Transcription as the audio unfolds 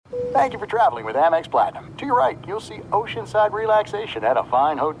Thank you for traveling with Amex Platinum. To your right, you'll see oceanside relaxation at a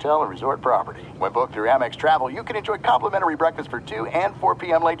fine hotel and resort property. When booked through Amex Travel, you can enjoy complimentary breakfast for 2 and 4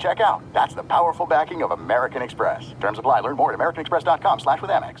 p.m. late checkout. That's the powerful backing of American Express. Terms apply. Learn more at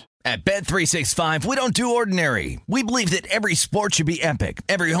americanexpress.com/withAmex. At Bet365, we don't do ordinary. We believe that every sport should be epic.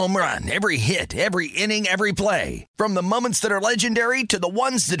 Every home run, every hit, every inning, every play. From the moments that are legendary to the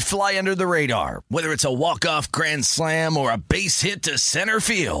ones that fly under the radar. Whether it's a walk-off grand slam or a base hit to center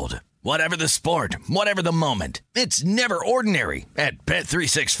field. Whatever the sport, whatever the moment. It's never ordinary at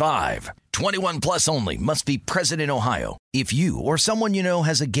Bet365. 21 plus only. Must be present in Ohio. If you or someone you know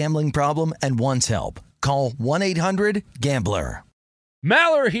has a gambling problem and wants help, call 1-800-GAMBLER.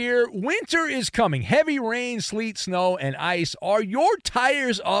 Maller here. Winter is coming. Heavy rain, sleet, snow, and ice. Are your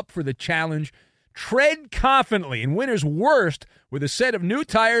tires up for the challenge? Tread confidently in winter's worst with a set of new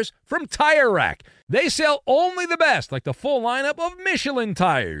tires from Tire Rack. They sell only the best, like the full lineup of Michelin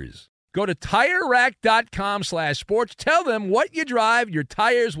tires. Go to TireRack.com/sports. Tell them what you drive. Your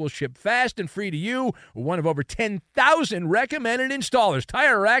tires will ship fast and free to you. One of over 10,000 recommended installers.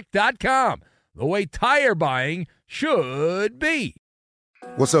 TireRack.com. The way tire buying should be.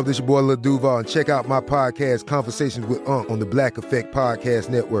 What's up, this your boy Lil Duval, and check out my podcast, Conversations with Unc, on the Black Effect Podcast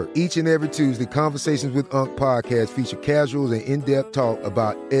Network. Each and every Tuesday, Conversations with Unc podcast feature casual and in-depth talk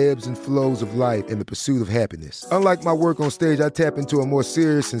about ebbs and flows of life and the pursuit of happiness. Unlike my work on stage, I tap into a more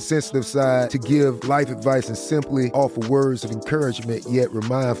serious and sensitive side to give life advice and simply offer words of encouragement, yet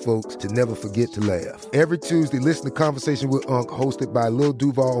remind folks to never forget to laugh. Every Tuesday, listen to Conversations with Unc, hosted by Lil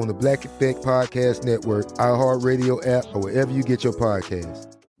Duval on the Black Effect Podcast Network, iHeartRadio app, or wherever you get your podcasts.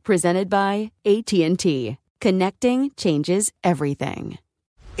 Presented by AT&T. Connecting changes everything.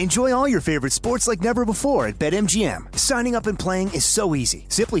 Enjoy all your favorite sports like never before at BetMGM. Signing up and playing is so easy.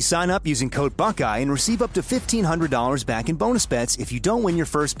 Simply sign up using code Buckeye and receive up to $1,500 back in bonus bets if you don't win your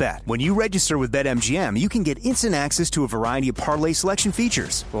first bet. When you register with BetMGM, you can get instant access to a variety of parlay selection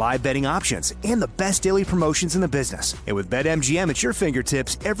features, live betting options, and the best daily promotions in the business. And with BetMGM at your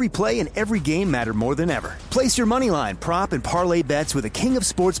fingertips, every play and every game matter more than ever. Place your moneyline, prop, and parlay bets with the king of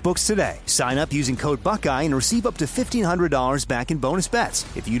sportsbooks today. Sign up using code Buckeye and receive up to $1,500 back in bonus bets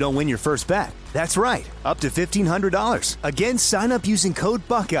if you don't win your first bet. That's right, up to $1,500. Again, sign up using code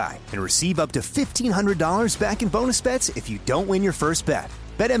Buckeye and receive up to $1,500 back in bonus bets if you don't win your first bet.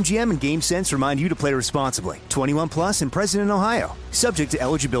 BetMGM and GameSense remind you to play responsibly. 21 plus and present in Ohio. Subject to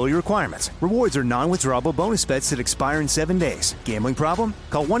eligibility requirements. Rewards are non-withdrawable bonus bets that expire in 7 days. Gambling problem?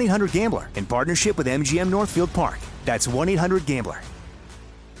 Call 1-800-GAMBLER in partnership with MGM Northfield Park. That's 1-800-GAMBLER.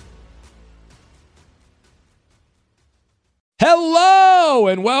 Hello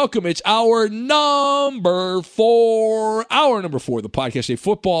and welcome. It's hour number 4, the podcast, a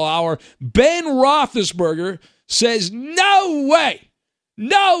football hour. Ben Roethlisberger says no way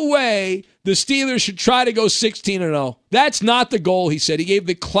the Steelers should try to go 16-0. That's not the goal, he said. He gave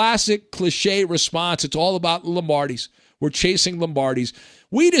the classic cliche response. It's all about Lombardis. We're chasing Lombardis.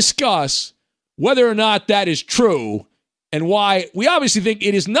 We discuss whether or not that is true and why we obviously think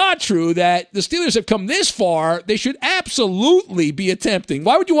it is not true that the Steelers have come this far. They should absolutely be attempting.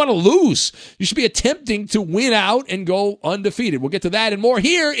 Why would you want to lose? You should be attempting to win out and go undefeated. We'll get to that and more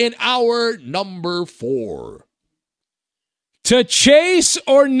here in hour number 4. To chase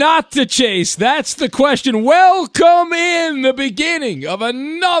or not to chase? That's the question. Welcome in the beginning of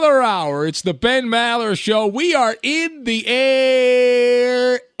another hour. It's the Ben Maller Show. We are in the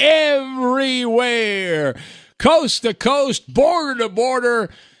air everywhere. Coast to coast, border to border,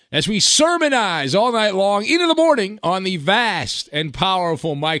 as we sermonize all night long into the morning on the vast and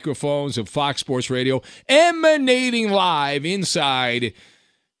powerful microphones of Fox Sports Radio, emanating live inside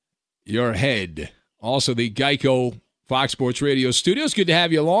your head. Also, the Geico Fox Sports Radio studios. Good to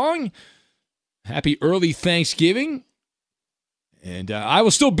have you along. Happy early Thanksgiving. And I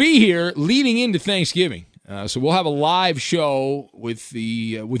will still be here leading into Thanksgiving. So we'll have a live show with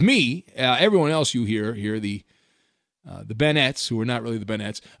me. Everyone else you hear the Bennett's, who are not really the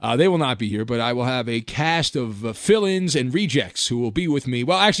Bennett's. They will not be here, but I will have a cast of fill-ins and rejects who will be with me.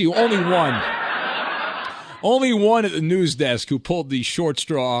 Well, actually, only one. Only one at the news desk who pulled the short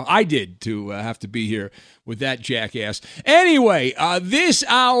straw. I did to have to be here with that jackass. Anyway, this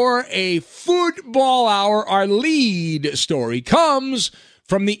hour, a football hour, our lead story comes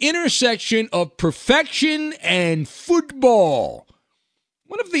from the intersection of perfection and football.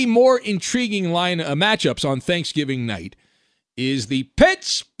 One of the more intriguing matchups on Thanksgiving night is the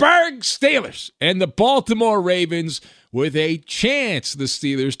Pittsburgh Steelers and the Baltimore Ravens, with a chance, the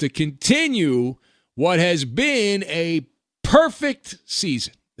Steelers, to continue what has been a perfect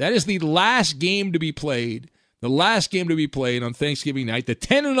season. That is the last game to be played. the last game to be played on Thanksgiving night. The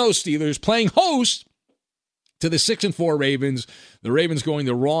 10-0 Steelers playing host to the 6-4 Ravens. The Ravens going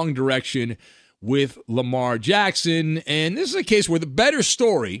the wrong direction with Lamar Jackson. And this is a case where the better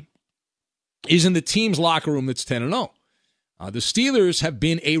story is in the team's locker room that's 10-0. The Steelers have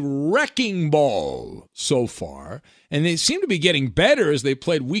been a wrecking ball so far, and they seem to be getting better as they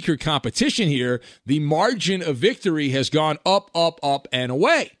played weaker competition here. The margin of victory has gone up, up, up, and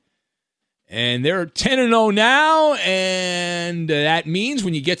away. And they're 10-0 now, and that means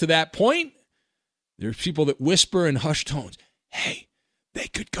when you get to that point, there's people that whisper in hushed tones, hey, they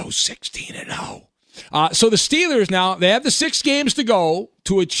could go 16-0. So the Steelers now, they have the 6 games to go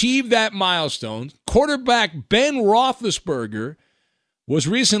to achieve that milestone. Quarterback Ben Roethlisberger was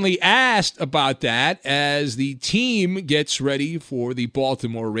recently asked about that as the team gets ready for the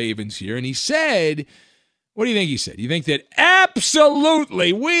Baltimore Ravens here. And he said, what do you think he said? You think that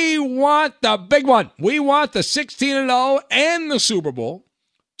absolutely we want the big one. We want the 16-0 and the Super Bowl.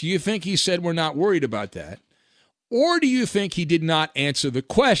 Do you think he said we're not worried about that? Or do you think he did not answer the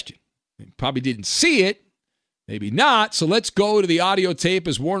question? He probably didn't see it. Maybe not. So let's go to the audio tape,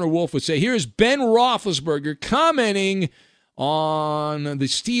 as Warner Wolf would say. Here's Ben Roethlisberger commenting on the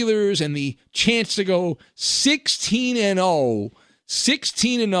Steelers and the chance to go 16-0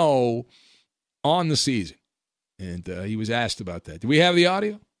 on the season. And he was asked about that. Do we have the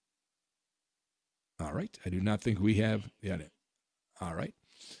audio? All right. I do not think we have the audio. All right.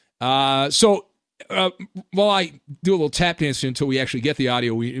 While I do a little tap dance until we actually get the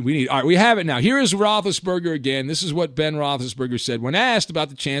audio we need. All right, we have it now. Here is Roethlisberger again. This is what Ben Roethlisberger said when asked about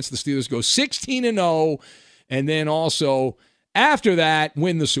the chance the Steelers go 16-0 and then also after that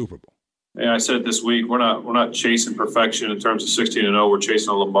win the Super Bowl. Yeah, I said it this week. We're not chasing perfection in terms of 16-0. We're chasing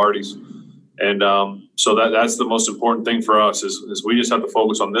the Lombardis, and so that's the most important thing for us is we just have to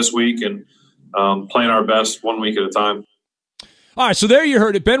focus on this week and playing our best 1 week at a time. All right, so there you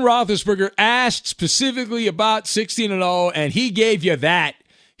heard it. Ben Roethlisberger asked specifically about 16-0, and he gave you that.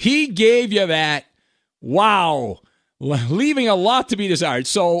 He gave you that. Wow. Leaving a lot to be desired.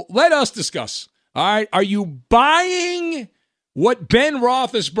 So let us discuss. All right, are you buying what Ben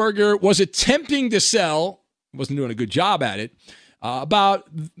Roethlisberger was attempting to sell? Wasn't doing a good job at it. About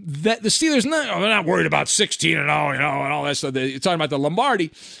that the Steelers, they're not worried about 16-0, and all that stuff. You're talking about the Lombardi.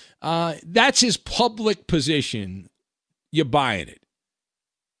 That's his public position. You buying it?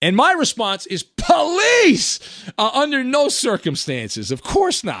 And my response is police! Under no circumstances. Of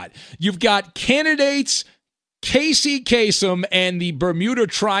course not. You've got candidates Casey Kasem and the Bermuda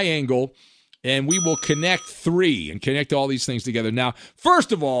Triangle, and we will connect 3 and connect all these things together. Now,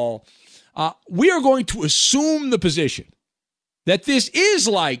 first of all, we are going to assume the position that this is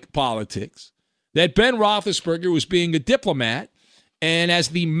like politics, that Ben Roethlisberger was being a diplomat, and as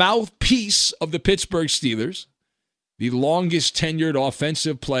the mouthpiece of the Pittsburgh Steelers, the longest tenured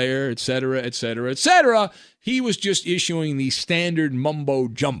offensive player, et cetera, he was just issuing the standard mumbo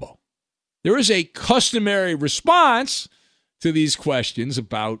jumbo. There is a customary response to these questions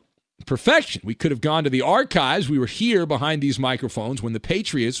about perfection. We could have gone to the archives. We were here behind these microphones when the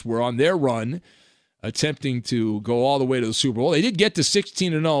Patriots were on their run, attempting to go all the way to the Super Bowl. They did get to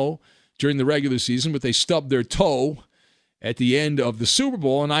 16-0 during the regular season, but they stubbed their toe at the end of the Super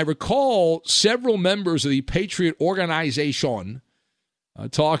Bowl. And I recall several members of the Patriot organization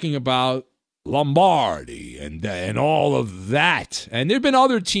talking about Lombardi and all of that. And there have been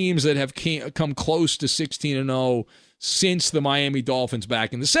other teams that have come close to 16-0 since the Miami Dolphins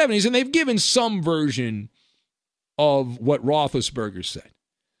back in the 70s, and they've given some version of what Roethlisberger said.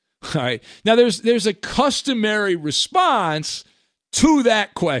 All right. Now, there's a customary response to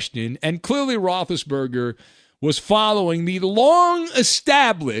that question, and clearly Roethlisberger was following the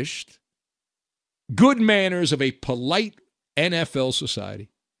long-established good manners of a polite NFL society.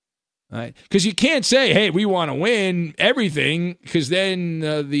 Right? Because you can't say, hey, we want to win everything, because then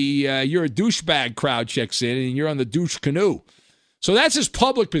you're a douchebag crowd checks in and you're on the douche canoe. So that's his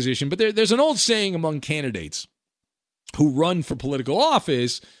public position. But there's an old saying among candidates who run for political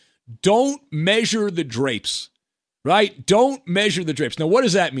office, don't measure the drapes. Right? Don't measure the drapes. Now, what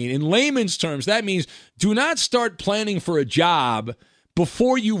does that mean? In layman's terms, that means do not start planning for a job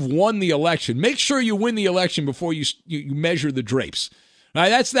before you've won the election. Make sure you win the election before you measure the drapes. Right?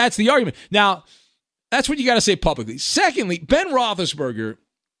 That's the argument. Now, that's what you got to say publicly. Secondly, Ben Roethlisberger,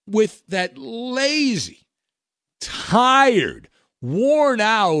 with that lazy, tired, worn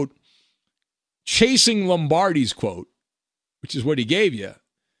out, chasing Lombardi's quote, which is what he gave you.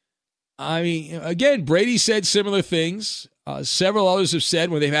 I mean, again, Brady said similar things. Several others have said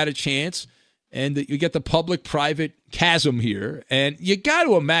when they've had a chance. And you get the public-private chasm here. And you got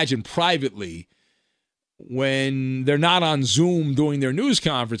to imagine privately when they're not on Zoom doing their news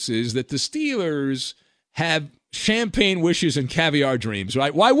conferences, that the Steelers have champagne wishes and caviar dreams,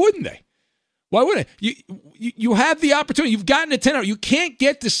 right? Why wouldn't they? Why wouldn't they? You have the opportunity. You've gotten to 10-0. You can't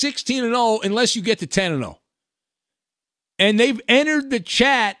get to 16-0 unless you get to 10-0. And they've entered the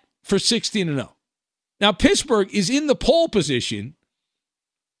chat for 16-0. Now, Pittsburgh is in the pole position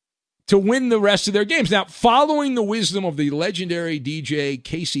to win the rest of their games. Now, following the wisdom of the legendary DJ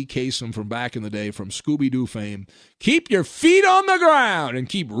Casey Kasem from back in the day, from Scooby-Doo fame, keep your feet on the ground and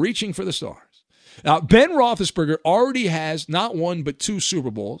keep reaching for the stars. Now, Ben Roethlisberger already has not one but 2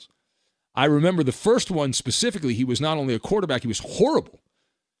 Super Bowls. I remember the first one specifically, he was not only a quarterback, he was horrible.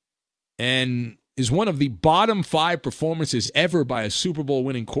 And is one of the bottom 5 performances ever by a Super Bowl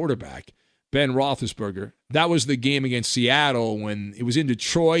winning quarterback, Ben Roethlisberger. That was the game against Seattle when it was in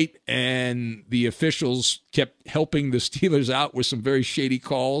Detroit and the officials kept helping the Steelers out with some very shady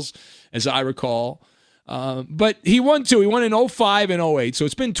calls, as I recall. But he won 2. He won in 05 and 08. So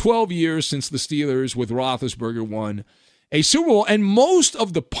it's been 12 years since the Steelers with Roethlisberger won a Super Bowl. And most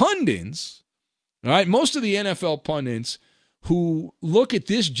of the pundits, all right, most of the NFL pundits who look at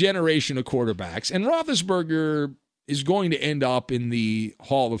this generation of quarterbacks, and Roethlisberger is going to end up in the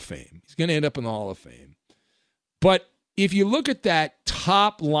Hall of Fame. He's going to end up in the Hall of Fame. But if you look at that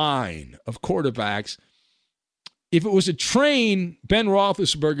top line of quarterbacks, if it was a train, Ben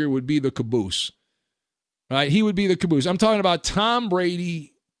Roethlisberger would be the caboose. Right? He would be the caboose. I'm talking about Tom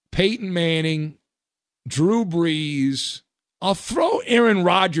Brady, Peyton Manning, Drew Brees. I'll throw Aaron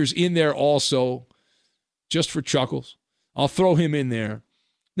Rodgers in there also, just for chuckles. I'll throw him in there.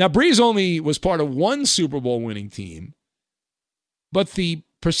 Now, Brees only was part of 1 Super Bowl winning team, but the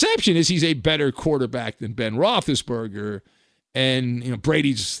perception is he's a better quarterback than Ben Roethlisberger. And,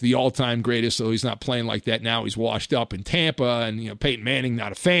 Brady's the all-time greatest, so he's not playing like that now. He's washed up in Tampa, and, Peyton Manning,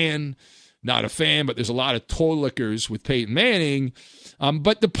 not a fan, but there's a lot of toe lickers with Peyton Manning.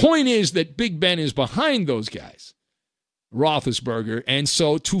 But the point is that Big Ben is behind those guys, Roethlisberger. And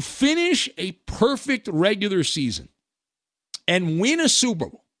so to finish a perfect regular season and win a Super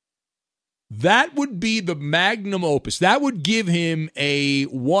Bowl, that would be the magnum opus. That would give him a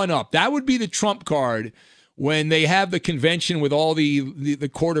one-up. That would be the trump card when they have the convention with all the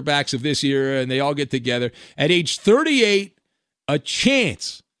quarterbacks of this era and they all get together. At age 38, a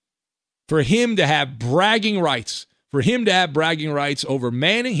chance for him to have bragging rights. For him to have bragging rights over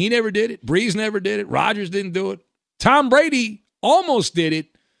Manning. He never did it. Brees never did it. Rodgers didn't do it. Tom Brady almost did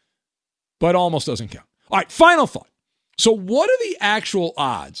it, but almost doesn't count. All right, final thought. So what are the actual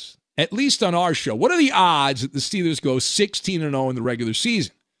odds, at least on our show, what are the odds that the Steelers go 16-0 in the regular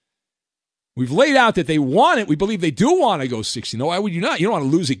season? We've laid out that they want it. We believe they do want to go 16-0. Why would you not? You don't want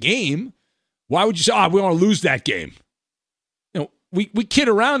to lose a game. Why would you say, we want to lose that game? We kid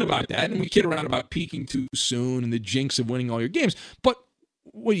around about that, and we kid around about peaking too soon and the jinx of winning all your games. But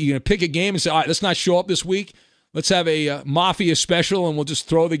what, are you going to pick a game and say, all right, let's not show up this week. Let's have a Mafia special, and we'll just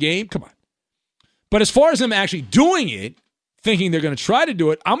throw the game? Come on. But as far as them actually doing it, thinking they're going to try to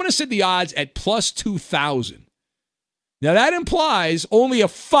do it, I'm going to set the odds at plus 2,000. Now, that implies only a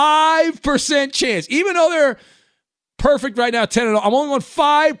 5% chance. Even though they're perfect right now, 10-0, I'm only going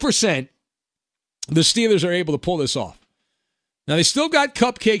 5%. The Steelers are able to pull this off. Now, they still got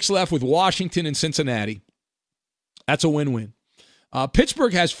cupcakes left with Washington and Cincinnati. That's a win-win.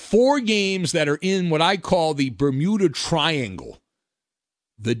 Pittsburgh has 4 games that are in what I call the Bermuda Triangle,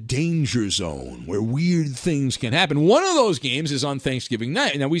 the danger zone, where weird things can happen. One of those games is on Thanksgiving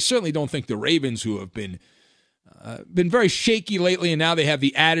night. Now, we certainly don't think the Ravens, who have been very shaky lately, and now they have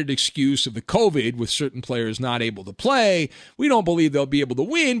the added excuse of the COVID with certain players not able to play, we don't believe they'll be able to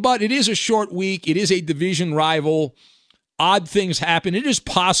win, but it is a short week. It is a division rival. Odd things happen. It is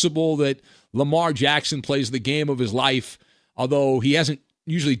possible that Lamar Jackson plays the game of his life, although he hasn't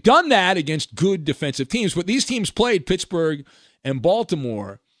usually done that against good defensive teams. But these teams played Pittsburgh and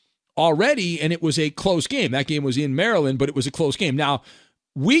Baltimore already, and it was a close game. That game was in Maryland, but it was a close game. Now,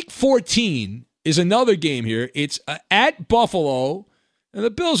 Week 14 is another game here. It's at Buffalo, and the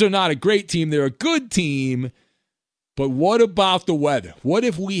Bills are not a great team. They're a good team. But what about the weather? What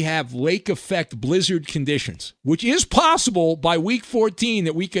if we have lake effect blizzard conditions, which is possible by Week 14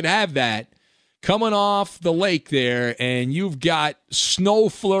 that we could have that coming off the lake there, and you've got snow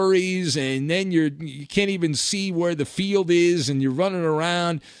flurries, and then you can't even see where the field is, and you're running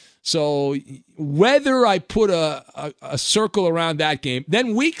around. So weather, I put a circle around that game.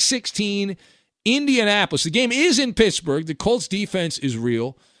 Then Week 16, Indianapolis. The game is in Pittsburgh. The Colts defense is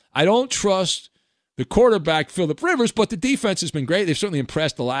real. I don't trust the quarterback, Phillip Rivers, but the defense has been great. They've certainly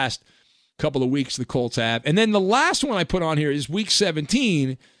impressed the last couple of weeks, the Colts have. And then the last one I put on here is Week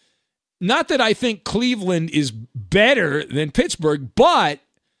 17. not that I think Cleveland is better than Pittsburgh, but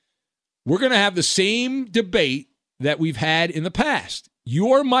we're going to have the same debate that we've had in the past.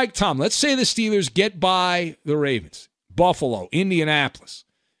 You're Mike Tomlin. Let's say the Steelers get by the Ravens, Buffalo, Indianapolis,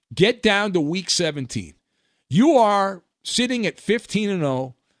 get down to week 17. You are sitting at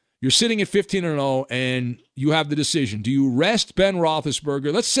 15-0. You're sitting at 15-0, and you have the decision. Do you rest Ben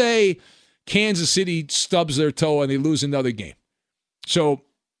Roethlisberger? Let's say Kansas City stubs their toe and they lose another game. So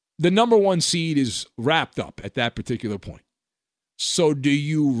the number one seed is wrapped up at that particular point. So do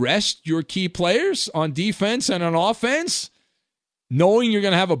you rest your key players on defense and on offense, knowing you're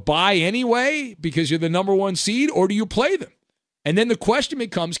going to have a bye anyway because you're the number one seed, or do you play them? And then the question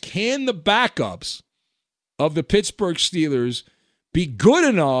becomes, can the backups of the Pittsburgh Steelers be good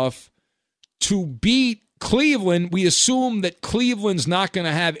enough to beat Cleveland? We assume that Cleveland's not going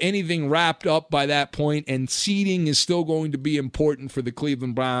to have anything wrapped up by that point, and seeding is still going to be important for the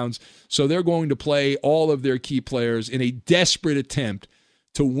Cleveland Browns. So they're going to play all of their key players in a desperate attempt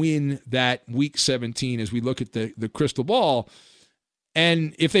to win that Week 17 as we look at the crystal ball.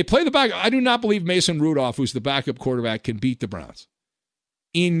 And if they play the back, I do not believe Mason Rudolph, who's the backup quarterback, can beat the Browns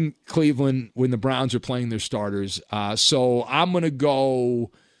in Cleveland when the Browns are playing their starters. So I'm going to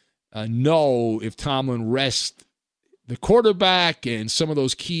go no if Tomlin rests the quarterback and some of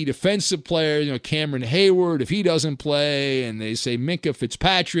those key defensive players, Cameron Hayward, if he doesn't play, and they say Minkah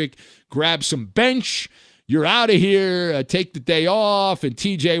Fitzpatrick, grab some bench, you're out of here, take the day off, and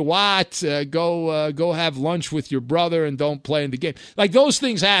TJ Watt, go have lunch with your brother and don't play in the game. Like, those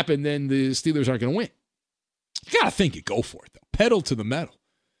things happen, then the Steelers aren't going to win. You got to think it, go for it, though. Pedal to the metal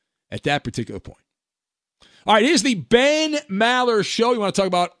at that particular point. All right, here's the Ben Maller Show. You want to talk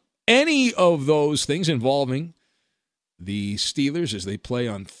about any of those things involving the Steelers as they play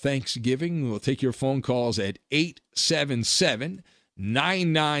on Thanksgiving? We'll take your phone calls at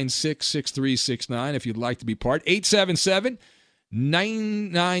 877-996-6369 if you'd like to be part.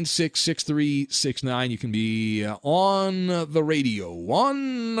 877-996-6369. You can be on the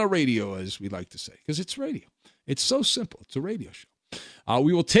radio, as we like to say, because it's radio. It's so simple. It's a radio show.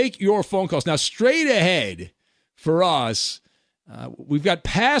 We will take your phone calls. Now, straight ahead for us, we've got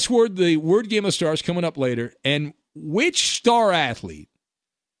Password, the word game of stars, coming up later. And which star athlete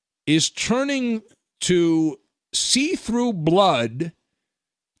is turning to see-through blood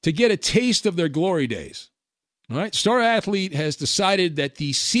to get a taste of their glory days? All right, star athlete has decided that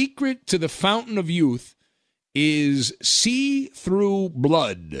the secret to the fountain of youth is see-through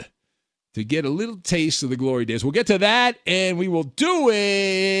blood to get a little taste of the glory days. We'll get to that, and we will do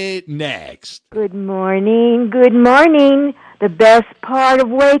it next. Good morning, good morning. The best part of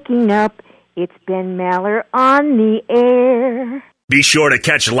waking up, it's Ben Maller on the air. Be sure to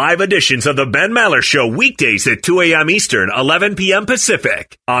catch live editions of the Ben Maller Show weekdays at 2 a.m. Eastern, 11 p.m.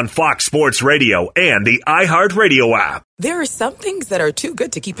 Pacific on Fox Sports Radio and the iHeartRadio app. There are some things that are too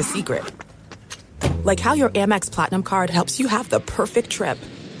good to keep a secret. Like how your Amex Platinum card helps you have the perfect trip.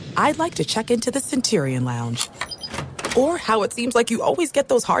 I'd like to check into the Centurion Lounge. Or how it seems like you always get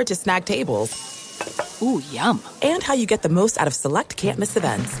those hard-to-snag tables. Ooh, yum. And how you get the most out of select can't-miss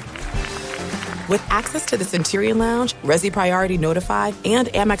events. With access to the Centurion Lounge, Resi Priority Notified, and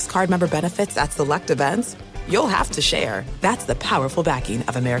Amex card member benefits at select events, you'll have to share. That's the powerful backing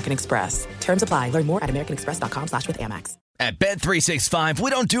of American Express. Terms apply. Learn more at americanexpress.com/withAmex. At Bet365, we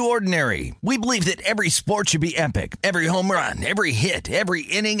don't do ordinary. We believe that every sport should be epic. Every home run, every hit, every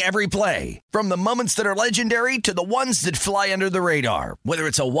inning, every play. From the moments that are legendary to the ones that fly under the radar. Whether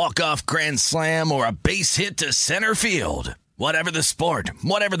it's a walk-off grand slam or a base hit to center field. Whatever the sport,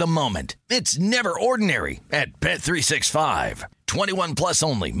 whatever the moment, it's never ordinary at Bet365. 21 plus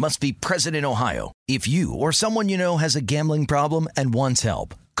only. Must be present in Ohio. If you or someone you know has a gambling problem and wants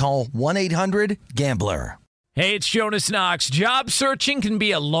help, call 1-800-GAMBLER. Hey, it's Jonas Knox. Job searching can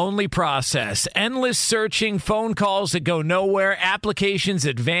be a lonely process. Endless searching, phone calls that go nowhere, applications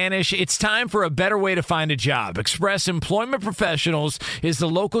that vanish. It's time for a better way to find a job. Express Employment Professionals is the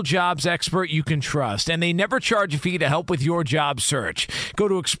local jobs expert you can trust, and they never charge a fee to help with your job search. Go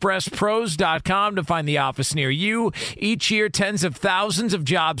to expresspros.com to find the office near you. Each year, tens of thousands of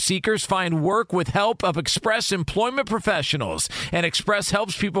job seekers find work with help of Express Employment Professionals, and Express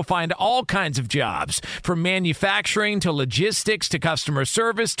helps people find all kinds of jobs, from manufacturing to logistics to customer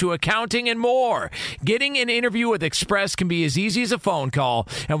service to accounting and more. Getting an interview with Express can be as easy as a phone call.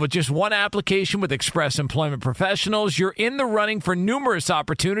 And with just one application with Express Employment Professionals, you're in the running for numerous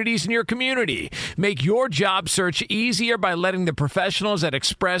opportunities in your community. Make your job search easier by letting the professionals at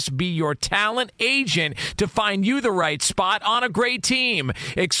Express be your talent agent to find you the right spot on a great team.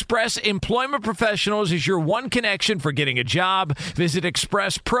 Express Employment Professionals is your one connection for getting a job. Visit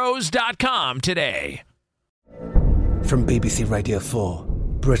expresspros.com today. From BBC Radio 4,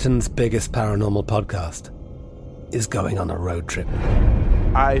 Britain's biggest paranormal podcast is going on a road trip.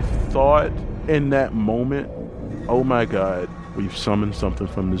 I thought in that moment, oh my God, we've summoned something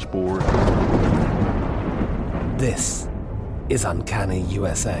from this board. This is Uncanny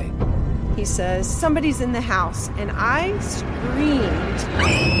USA. He says, somebody's in the house, and I screamed.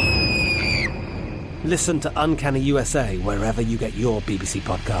 Listen to Uncanny USA wherever you get your BBC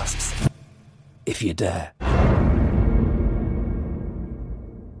podcasts, if you dare.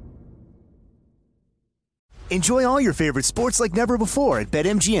 Enjoy all your favorite sports like never before at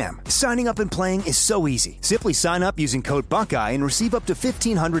BetMGM. Signing up and playing is so easy. Simply sign up using code Buckeye and receive up to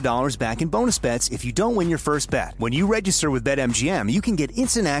 $1,500 back in bonus bets if you don't win your first bet. When you register with BetMGM, you can get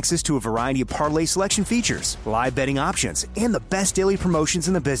instant access to a variety of parlay selection features, live betting options, and the best daily promotions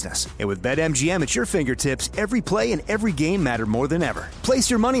in the business. And with BetMGM at your fingertips, every play and every game matter more than ever. Place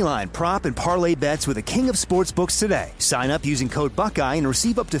your moneyline, prop, and parlay bets with the king of sportsbooks today. Sign up using code Buckeye and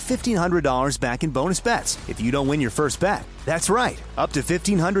receive up to $1,500 back in bonus bets if you don't win your first bet. That's right, up to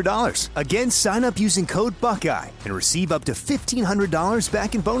 $1,500. Again, sign up using code Buckeye and receive up to $1,500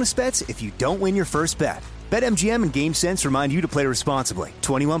 back in bonus bets if you don't win your first bet. BetMGM and GameSense remind you to play responsibly.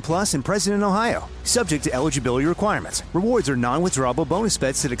 21 plus and present in Ohio. Subject to eligibility requirements. Rewards are non-withdrawable bonus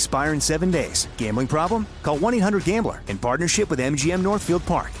bets that expire in 7 days. Gambling problem? Call 1-800-GAMBLER in partnership with MGM Northfield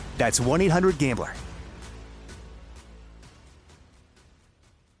Park. That's 1-800-GAMBLER.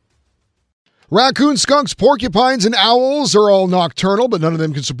 Raccoons, skunks, porcupines, and owls are all nocturnal, but none of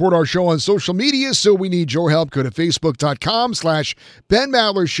them can support our show on social media, so we need your help. Go to Facebook.com/Ben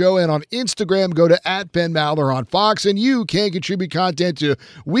Maller Show, and on Instagram, go to @Ben Maller on Fox, and you can contribute content to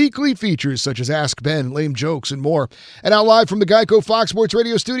weekly features such as Ask Ben, Lame Jokes, and more. And now live from the Geico Fox Sports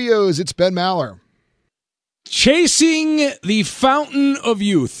Radio studios, it's Ben Maller. Chasing the fountain of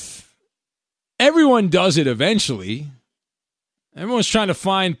youth. Everyone does it eventually. Everyone's trying to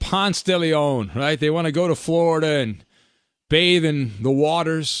find Ponce de Leon, right? They want to go to Florida and bathe in the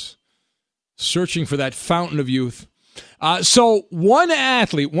waters, searching for that fountain of youth. So one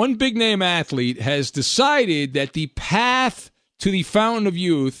big-name athlete, has decided that the path to the fountain of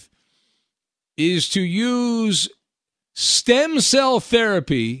youth is to use stem cell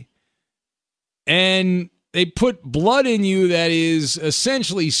therapy, and they put blood in you that is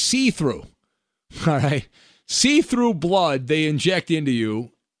essentially see-through, all right? See-through blood they inject into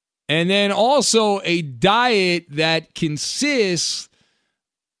you, and then also a diet that consists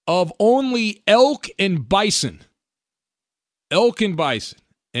of only elk and bison. Elk and bison.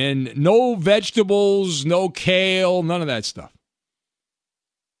 And no vegetables, no kale, none of that stuff.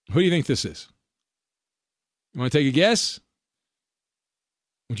 Who do you think this is? You want to take a guess?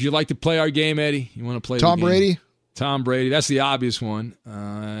 Would you like to play our game, Eddie? You want to play Tom the game? Brady? Tom Brady. That's the obvious one.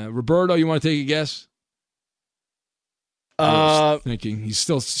 Roberto, you want to take a guess? Thinking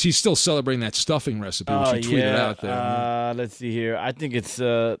she's still celebrating that stuffing recipe which she tweeted out there. Let's see here. I think it's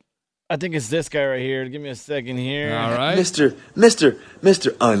this guy right here. Give me a second here. All right, Mr.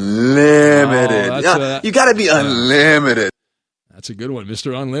 Unlimited. You got to be unlimited. That's a good one,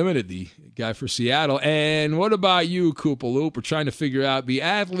 Mr. Unlimited, the guy for Seattle. And what about you, Koopaloop? We're trying to figure out the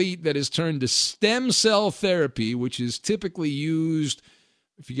athlete that has turned to stem cell therapy, which is typically used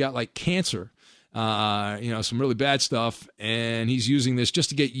if you got like cancer. Some really bad stuff, and he's using this just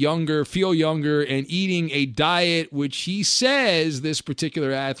to get younger, feel younger, and eating a diet which he says, this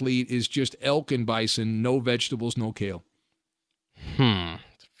particular athlete, is just elk and bison, no vegetables, no kale.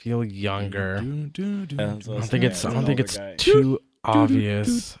 Feel younger. I don't think it's too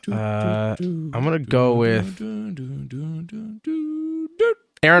obvious. I'm gonna go with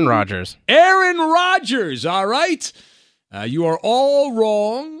Aaron Rodgers. Aaron Rodgers, all right. You are all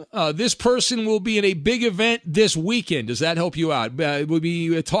wrong. This person will be in a big event this weekend. Does that help you out? It will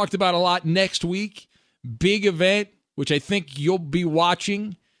be talked about a lot next week. Big event, which I think you'll be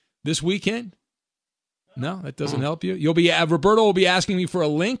watching this weekend. No, that doesn't help you. You'll be Roberto will be asking me for a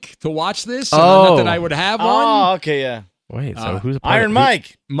link to watch this. Not that I would have one. Oh, okay, yeah. Wait, so who's Iron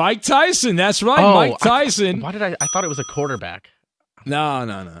Mike? Mike Tyson. That's right, Mike Tyson. Why did I thought it was a quarterback. No.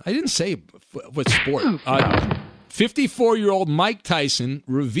 I didn't say what sport. 54-year-old Mike Tyson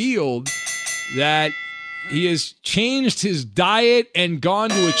revealed that He has changed his diet and gone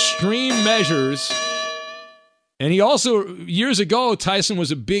to extreme measures. And he also, years ago, Tyson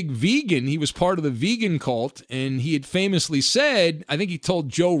was a big vegan. He was part of the vegan cult, and he had famously said, I think he told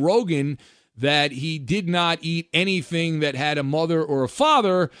Joe Rogan, that he did not eat anything that had a mother or a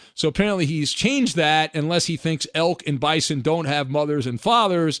father. So apparently he's changed that, unless he thinks elk and bison don't have mothers and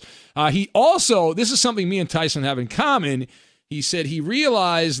fathers. He also, this is something me and Tyson have in common, he said he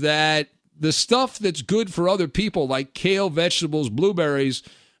realized that the stuff that's good for other people, like kale, vegetables, blueberries,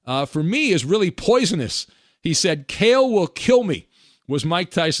 for me is really poisonous. He said, "Kale will kill me," was Mike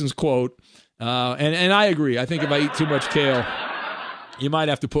Tyson's quote. And I agree. I think if I eat too much kale, you might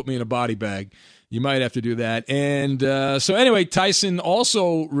have to put me in a body bag. You might have to do that. And so anyway, Tyson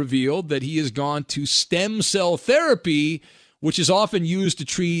also revealed that he has gone to stem cell therapy, which is often used to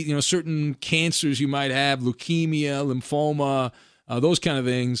treat, certain cancers you might have, leukemia, lymphoma, those kind of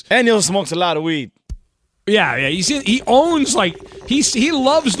things. And he smokes a lot of weed. Yeah. He owns he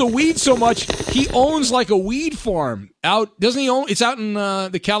loves the weed so much. He owns like a weed farm out. Doesn't he own? It's out in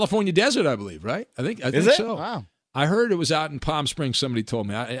the California desert, I believe. Right? I think so. Wow. I heard it was out in Palm Springs. Somebody told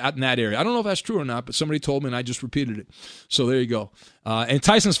me out in that area. I don't know if that's true or not, but somebody told me, and I just repeated it. So there you go. And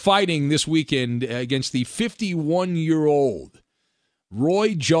Tyson's fighting this weekend against the 51-year-old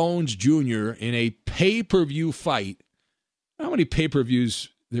Roy Jones Jr. in a pay-per-view fight. How many pay-per-views?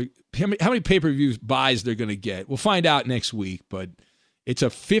 How many pay-per-view buys they're going to get? We'll find out next week, but it's a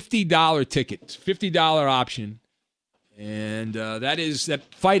 $50 ticket. It's a $50 option. And that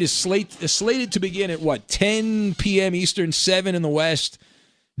fight is slated to begin at, 10 p.m. Eastern, 7 in the West.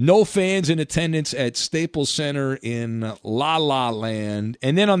 No fans in attendance at Staples Center in La La Land.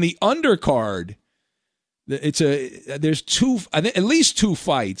 And then on the undercard, there's at least two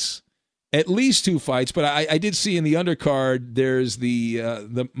fights. But I did see in the undercard there's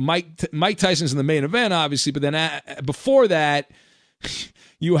the Mike Tyson's in the main event, obviously, but then before that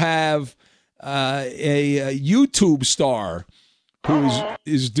you have a YouTube star who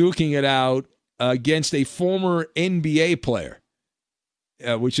is duking it out against a former NBA player,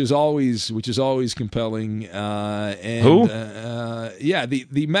 which is always compelling. Who?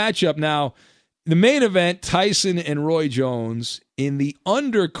 The matchup now. The main event, Tyson and Roy Jones. In the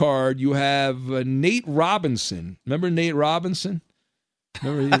undercard, you have Nate Robinson. Remember Nate Robinson?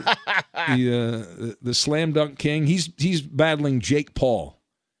 Remember the slam dunk king? He's battling Jake Paul,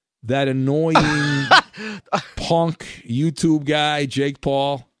 that annoying punk YouTube guy, Jake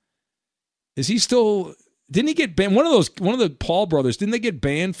Paul. Is he still? Didn't he get banned? One of the Paul brothers, didn't they get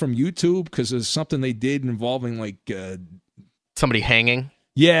banned from YouTube because of something they did involving somebody hanging?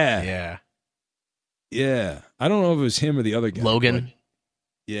 Yeah. Yeah, I don't know if it was him or the other guy. Logan.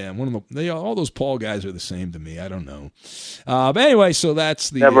 Yeah, all those Paul guys are the same to me. I don't know. But anyway, so that's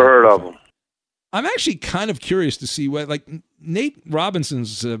the. Never heard of them. I'm actually kind of curious to see what, Nate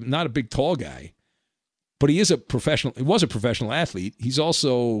Robinson's not a big tall guy, but he is a professional. He was a professional athlete. He's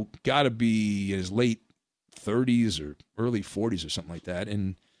also got to be in his late 30s or early 40s or something like that.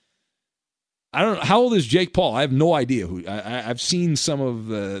 And I don't know. How old is Jake Paul? I have no idea. I've seen some of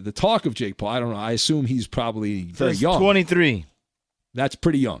the talk of Jake Paul. I don't know. I assume he's probably very young. 23. That's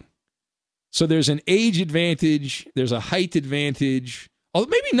pretty young. So there's an age advantage. There's a height advantage. Oh,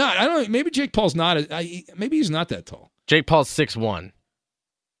 maybe not. I don't know. Maybe Jake Paul's not. Maybe he's not that tall. Jake Paul's 6'1".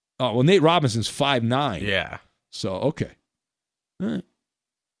 Oh, well, Nate Robinson's 5'9". Yeah. So, okay. All right.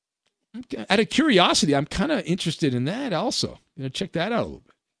 Okay. Out of curiosity, I'm kind of interested in that also. Check that out a little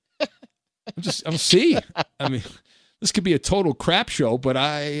bit. I'm see. I mean, this could be a total crap show, but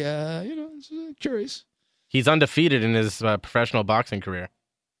I'm curious. He's undefeated in his professional boxing career.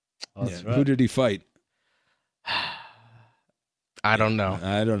 Oh, yeah. Right. Who did he fight? I don't know.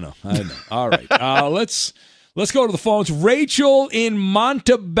 I don't know. All right. Let's go to the phones. Rachel in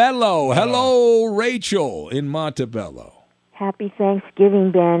Montebello. Hello, Rachel in Montebello. Happy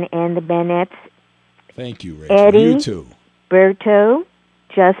Thanksgiving, Ben and the Bennettts. Thank you, Rachel. Eddie, you too. Berto,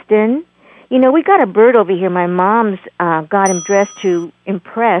 Justin. We got a bird over here. My mom's got him dressed to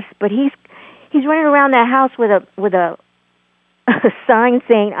impress, but he's running around that house with a sign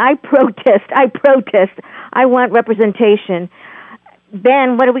saying, I protest, I want representation.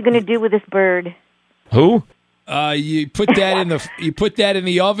 Ben, what are we going to do with this bird? Who? You put that in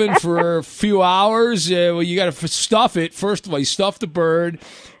the oven for a few hours. You got to stuff it. First of all, you stuff the bird.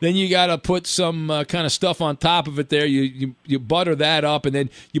 Then you got to put some kind of stuff on top of it there. You butter that up, and then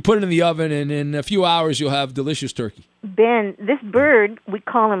you put it in the oven, and in a few hours you'll have delicious turkey. Ben, this bird, we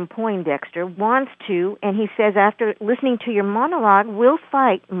call him Poindexter, wants to, and he says after listening to your monologue, we'll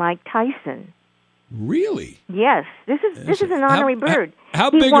fight Mike Tyson. Really? Yes. This is an honorary bird. How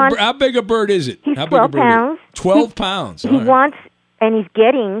big a bird is it? He's how big 12 a bird pounds. 12 pounds. He wants, and he's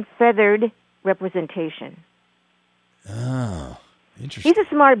getting feathered representation. Oh, interesting. He's a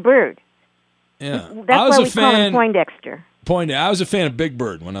smart bird. Yeah. That's why we call him Poindexter. I was a fan of Big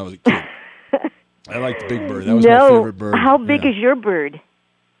Bird when I was a kid. I liked Big Bird. That was my favorite bird. How big is your bird?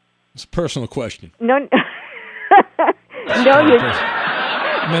 It's a personal question. No,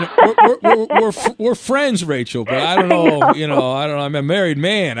 no, we're friends, Rachel, but I don't know. I don't know. I'm a married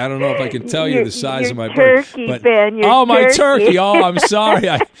man. I don't know if I can tell you the size of my bird. But, Ben, my turkey. Oh, I'm sorry.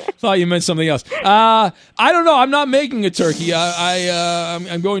 I thought you meant something else. I don't know. I'm not making a turkey.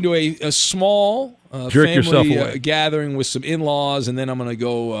 I'm going to a small family gathering with some in-laws, and then I'm going to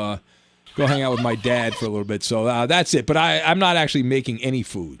go hang out with my dad for a little bit. So that's it. But I'm not actually making any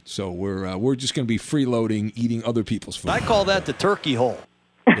food. So we're just going to be freeloading, eating other people's food. I call that the turkey hole.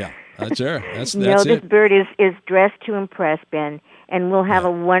 Yeah, that's her. That's this it. bird is dressed to impress, Ben, and we'll have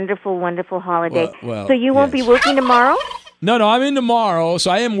a wonderful, wonderful holiday. Well, so you won't be working tomorrow? No, I'm in tomorrow, so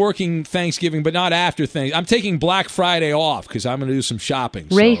I am working Thanksgiving, but not after Thanksgiving. I'm taking Black Friday off because I'm going to do some shopping.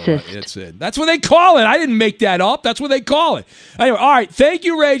 Racist. So, that's it. That's what they call it. I didn't make that up. That's what they call it. Anyway, all right. Thank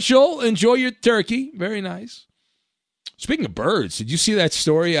you, Rachel. Enjoy your turkey. Very nice. Speaking of birds, did you see that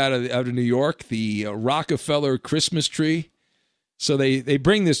story out of New York? The Rockefeller Christmas tree. So they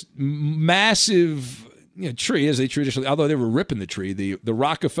bring this massive tree, as they traditionally, although they were ripping the tree, the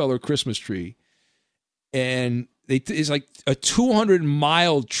Rockefeller Christmas tree, and it's like a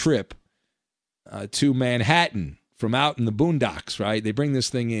 200-mile trip to Manhattan from out in the boondocks, right? They bring this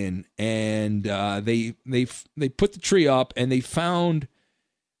thing in, and they put the tree up, and they found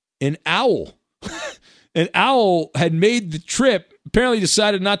an owl. An owl had made the trip, apparently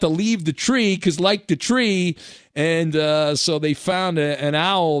decided not to leave the tree because liked the tree, and so they found an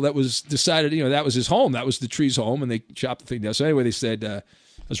owl that was decided, that was his home. That was the tree's home, and they chopped the thing down. So anyway, they said, I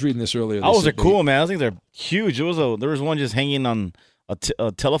was reading this earlier. Owls are cool, man. I think they're huge. There was one just hanging on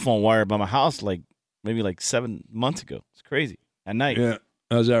a telephone wire by my house maybe 7 months ago. It's crazy. At night. Yeah.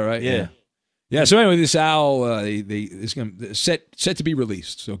 Oh, is that right? Yeah. Yeah, so anyway, this owl is set to be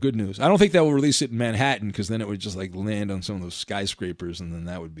released. So good news. I don't think they will release it in Manhattan because then it would just land on some of those skyscrapers, and then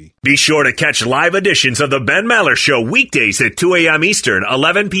that would be. Be sure to catch live editions of the Ben Maller Show weekdays at 2 a.m. Eastern,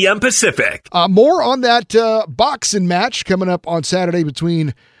 11 p.m. Pacific. More on that boxing match coming up on Saturday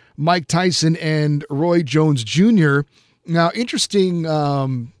between Mike Tyson and Roy Jones Jr. Now, interesting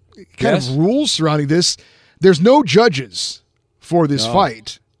kind of rules surrounding this. There's no judges for this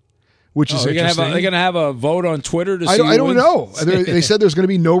fight. Which is interesting. Are they going to have a vote on Twitter to see I don't wins? know. They said there's going to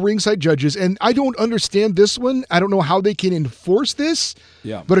be no ringside judges, and I don't understand this one. I don't know how they can enforce this.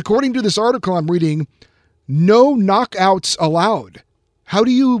 Yeah. But according to this article I'm reading, no knockouts allowed. How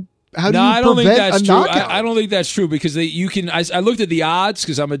do you prevent a knockout? I don't think that's true because I looked at the odds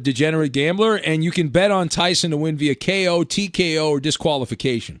because I'm a degenerate gambler, and you can bet on Tyson to win via KO, TKO, or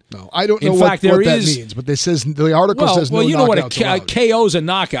disqualification. No, I don't know what that means, but the article says no knockouts allowed. Well, you know what a KO is a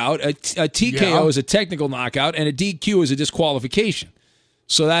knockout, a TKO is a technical knockout, and a DQ is a disqualification.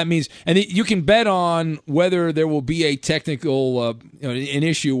 So that means, and you can bet on whether there will be a technical, an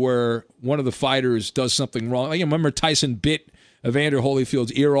issue where one of the fighters does something wrong. Like, remember Tyson bit Evander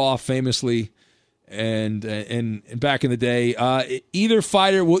Holyfield's ear off famously, and back in the day, either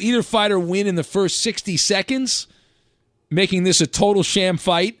fighter win in the first 60 seconds, making this a total sham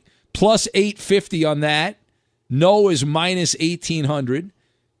fight, plus 850 on that. No is minus 1800.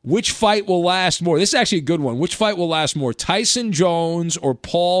 Which fight will last more? This is actually a good one. Which fight will last more, Tyson Jones or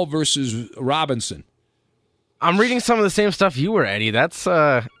Paul versus Robinson? I'm reading some of the same stuff you were, Eddie. That's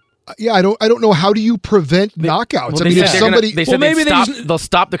yeah, I don't know. How do you prevent knockouts? Well, if somebody, they'll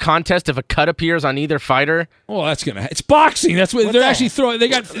stop the contest if a cut appears on either fighter. Well, that's it's boxing. That's what they're actually throwing. They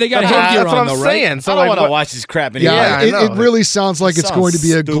got headgear on, though, right? Saying. So I don't want to watch this crap anymore. Yeah, it really sounds like it's going to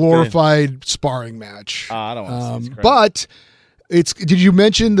be a glorified sparring match. I don't want to see this crap. But did you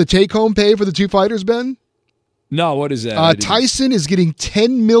mention the take-home pay for the two fighters, Ben? No, what is that? Tyson is getting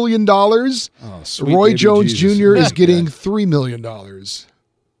 $10 million. Oh, sweet Roy baby Jones Jesus. Jr. is getting $3 million.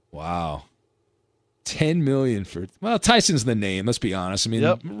 Wow. $10 million for Tyson's the name, let's be honest. I mean,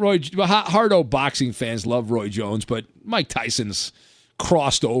 hardo boxing fans love Roy Jones, but Mike Tyson's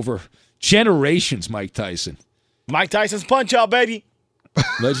crossed over generations. Mike Tyson. Mike Tyson's Punch Out, baby.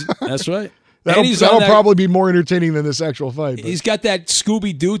 That's right. That'll probably be more entertaining than this actual fight. But. He's got that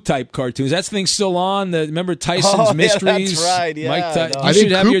Scooby-Doo type cartoons. That thing's still on. Remember Tyson's Mysteries? That's right. Yeah, Mike I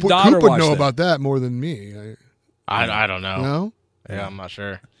think Coop would know about that more than me. I don't know. No? Yeah, I'm not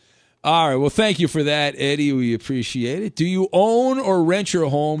sure. All right. Well, thank you for that, Eddie. We appreciate it. Do you own or rent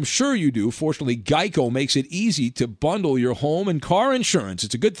your home? Sure you do. Fortunately, Geico makes it easy to bundle your home and car insurance.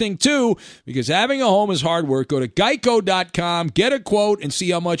 It's a good thing, too, because having a home is hard work. Go to geico.com, get a quote, and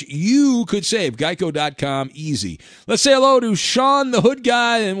see how much you could save. Geico.com, easy. Let's say hello to Sean the Hood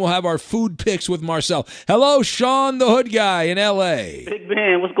Guy, and we'll have our food picks with Marcel. Hello, Sean the Hood Guy in L.A. Big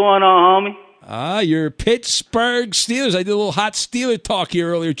Ben, what's going on, homie? Your Pittsburgh Steelers. I did a little hot Steeler talk here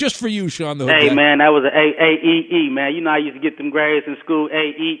earlier just for you, Sean the Hood Hey, Guy. man, that was an AEE, man. You know I used to get them grades in school,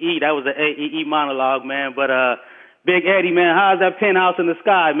 AEE. That was an AEE monologue, man. But Big Eddie, man, how's that penthouse in the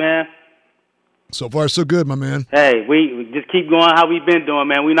sky, man? So far, so good, my man. Hey, we just keep going how we've been doing,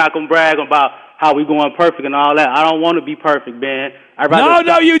 man. We're not going to brag about how we going perfect and all that. I don't want to be perfect, man.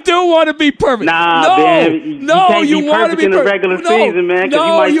 No, you do want to be perfect. Nah, man. You want to be perfect in the regular season, man,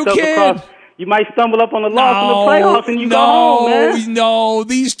 because you can't. You might stumble up on a loss in the playoffs and you go home, man. No,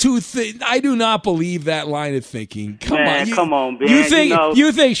 these two things. I do not believe that line of thinking. Come on, Ben.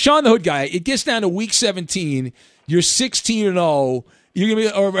 You think Sean the Hood Guy? It gets down to week 17. You're 16-0. You're gonna be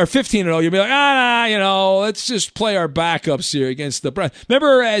or 15-0. You'll be like, let's just play our backups here against the Browns.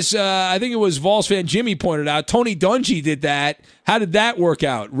 Remember, as I think it was Vols fan Jimmy pointed out, Tony Dungy did that. How did that work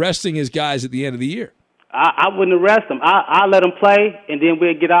out? Resting his guys at the end of the year. I wouldn't arrest them. I let them play, and then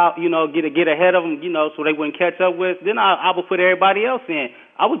we'd get out, get ahead of them, so they wouldn't catch up with. Then I would put everybody else in.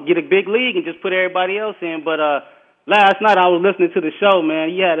 I would get a big league and just put everybody else in. But last night I was listening to the show, man.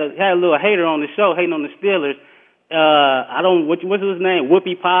 You had a little hater on the show hating on the Steelers. What's his name?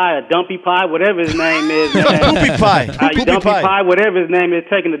 Whoopie Pie, or Dumpy Pie, whatever his name is. Poopy Pie. Dumpy Pie, whatever his name is,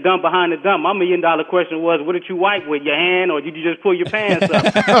 taking the dump behind the dump. My $1 million question was, what did you wipe with, your hand, or did you just pull your pants up?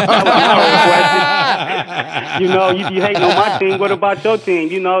 That was my whole question. You hating on my team. What about your team?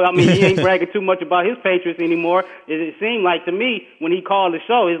 He ain't bragging too much about his Patriots anymore. It seemed like to me, when he called the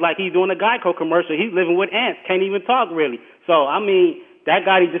show, it's like he's doing a Geico commercial. He's living with ants. Can't even talk, really. So, that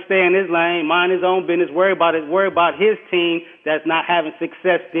guy needs to stay in his lane, mind his own business, worry about his team that's not having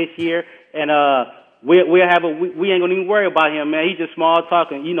success this year, and we ain't gonna even worry about him, man. He's just small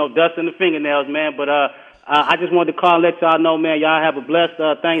talking, dusting the fingernails, man. But I just wanted to call and let y'all know, man. Y'all have a blessed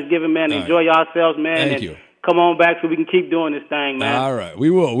Thanksgiving, man. Enjoy yourselves, man. Thank you. Come on back so we can keep doing this thing, man. All right,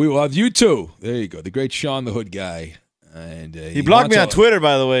 we will. We will have you too. There you go, the great Sean the Hood Guy, and he blocked me on Twitter,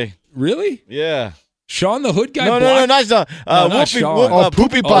 by the way. Really? Yeah. Sean the Hood Guy? No, not Sean.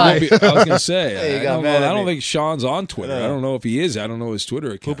 Poopy Pie. I was going to say, Hey, I don't think Sean's on Twitter. I don't know if he is. I don't know his Twitter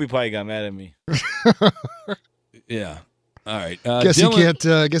account. Poopy Pie got mad at me. Yeah. All right. Guess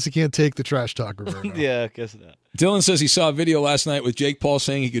he can't take the trash talk, Roberto. Yeah, I guess not. Dylan says he saw a video last night with Jake Paul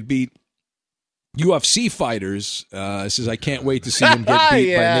saying he could beat UFC fighters. Says, I can't wait to see him get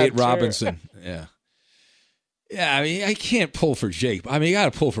beat by Nate Robinson. Yeah. Yeah, I can't pull for Jake. You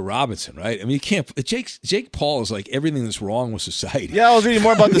got to pull for Robinson, right? You can't. Jake Paul is like everything that's wrong with society. Yeah, I was reading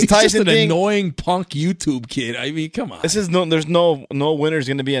more about this Tyson just an thing. Annoying punk YouTube kid. Come on. There's no winners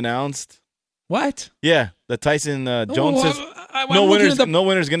going to be announced. What? Yeah, the Tyson Jones says no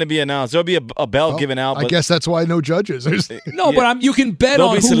winners going to be announced. There'll be a belt given out. I guess that's why no judges. But you can bet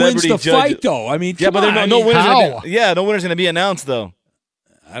on who wins the fight, though. No winners. No winners going to be announced, though.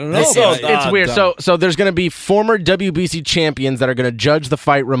 I don't know. It's weird. So there's going to be former WBC champions that are going to judge the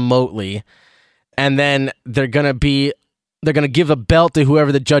fight remotely, and then they're going to give a belt to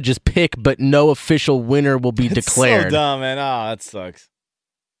whoever the judges pick, but no official winner will be declared. So dumb, man. Oh, that sucks.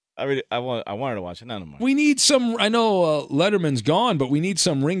 I wanted to watch it. Not anymore. We need some. I know Letterman's gone, but we need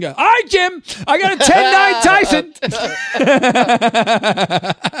some ring guy. All right, Jim. I got a 10-9 Tyson.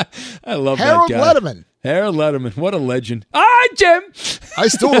 I love Harold that guy. Letterman. Harold Letterman, what a legend! All right, Jim. I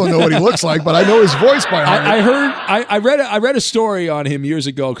still don't know what he looks like, but I know his voice by heart. I read a story on him years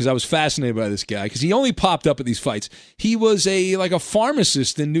ago because I was fascinated by this guy because he only popped up at these fights. He was a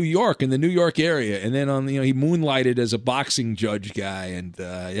pharmacist in New York, in the New York area, and then he moonlighted as a boxing judge guy, and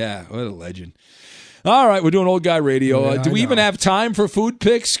what a legend. All right, we're doing old guy radio. Do we even have time for food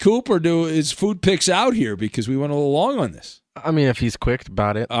picks, Coop, or is food picks out here because we went a little long on this? If he's quick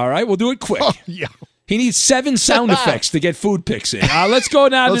about it. All right, we'll do it quick. Oh, yeah. He needs 7 sound effects to get food picks in. Let's go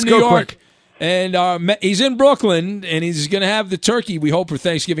now to New York. Quick. And he's in Brooklyn, and he's going to have the turkey, we hope, for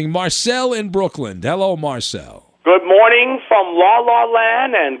Thanksgiving. Marcel in Brooklyn. Hello, Marcel. Good morning from La La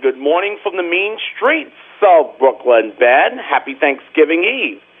Land, and good morning from the mean streets of Brooklyn, Ben. Happy Thanksgiving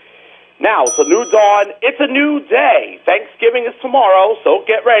Eve. Now, it's a new dawn. It's a new day. Thanksgiving is tomorrow, so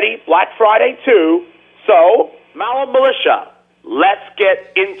get ready. Black Friday, too. So, Maryland Militia, let's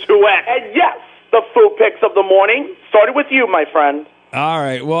get into it. And yes, the food picks of the morning started with you, my friend. All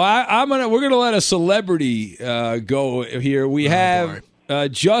right. Well, we're gonna let a celebrity go here. We have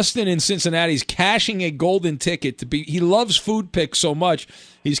Justin in Cincinnati is cashing a golden ticket to be. He loves food picks so much,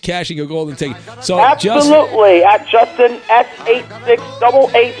 he's cashing a golden ticket. So absolutely, at Justin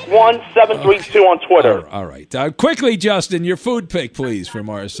S868881732 on Twitter. All right. Quickly, Justin, your food pick, please, for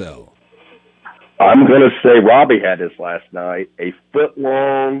Marcel. I'm going to say Robbie had this last night. A foot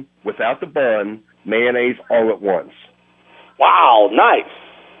long, without the bun, mayonnaise all at once. Wow, nice.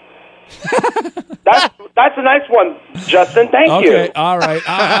 That's a nice one, Justin. Thank you. Okay, all right.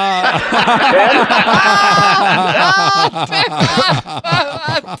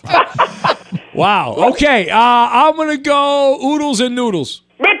 Wow. Okay, I'm going to go oodles and noodles.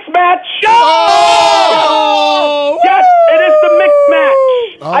 Mixed match. Oh! Yes, it is the mixed match.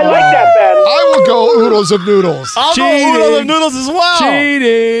 I like that, Ben. I will go oodles of noodles. I'll go oodles of noodles as well.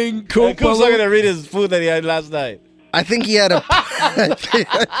 Cheating. Coop's not going to read his food that he had last night. I think he had I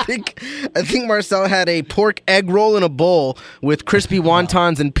think Marcel had a pork egg roll in a bowl with crispy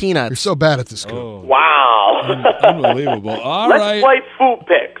wontons and peanuts. You're so bad at this, Coop. Oh. Wow. Unbelievable. All Let's right. play food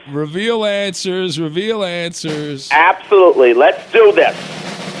picks. Reveal answers. Absolutely. Let's do this.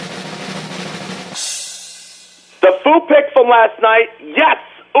 The food pick from last night, yes,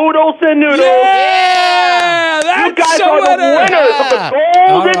 oodles and noodles. Yeah, that's you guys a are the winner. winners of the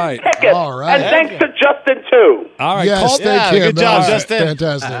golden ticket. All right. And thanks to Justin, too. All right. Yes, thank you. Good job, All right, Justin.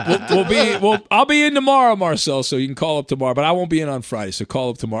 Fantastic. I'll be in tomorrow, Marcel, so you can call up tomorrow, but I won't be in on Friday, so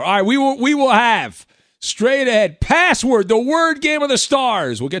call up tomorrow. All right, we will have straight ahead password, the word game of the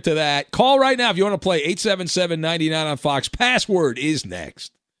stars. We'll get to that. Call right now if you want to play 877-99 on Fox. Password is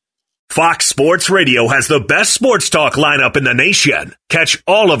next. Fox Sports Radio has the best sports talk lineup in the nation. Catch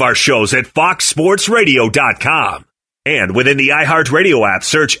all of our shows at foxsportsradio.com. And within the iHeartRadio app,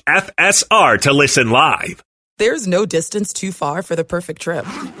 search FSR to listen live. There's no distance too far for the perfect trip.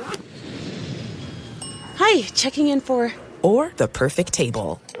 Hi, checking in for... Or the perfect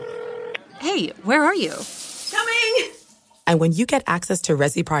table. Hey, where are you? Coming! And when you get access to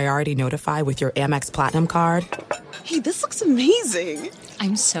Resi Priority Notify with your Amex Platinum card... Hey, this looks amazing.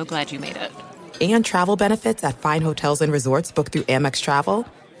 I'm so glad you made it. And travel benefits at fine hotels and resorts booked through Amex Travel,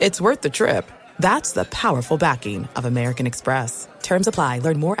 it's worth the trip. That's the powerful backing of American Express. Terms apply.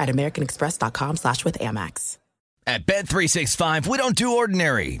 Learn more at americanexpress.com/withAmex. At Bet365, we don't do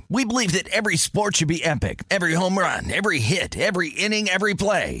ordinary. We believe that every sport should be epic. Every home run, every hit, every inning, every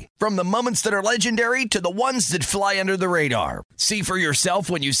play. From the moments that are legendary to the ones that fly under the radar. See for yourself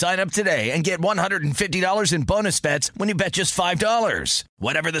when you sign up today and get $150 in bonus bets when you bet just $5.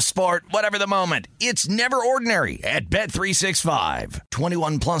 Whatever the sport, whatever the moment, it's never ordinary at Bet365.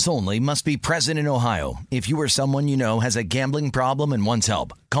 21 plus only. Must be present in Ohio. If you or someone you know has a gambling problem and wants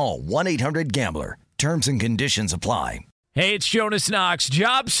help, call 1-800-GAMBLER. Terms and conditions apply. Hey, it's Jonas Knox.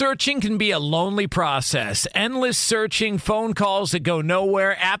 Job searching can be a lonely process. Endless searching, phone calls that go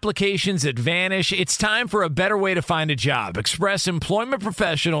nowhere, applications that vanish. It's time for a better way to find a job. Express Employment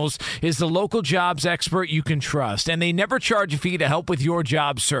Professionals is the local jobs expert you can trust, and they never charge a fee to help with your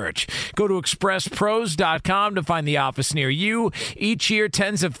job search. Go to expresspros.com to find the office near you. Each year,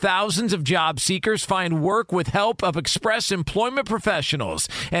 tens of thousands of job seekers find work with help of Express Employment Professionals,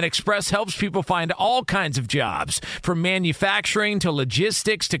 and Express helps people find all kinds of jobs, from manufacturing to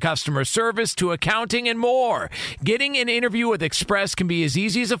logistics to customer service to accounting and more. Getting an interview with Express can be as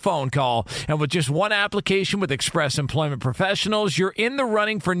easy as a phone call, and with just one application with Express Employment Professionals, you're in the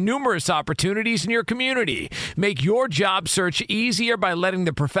running for numerous opportunities in your community. Make your job search easier by letting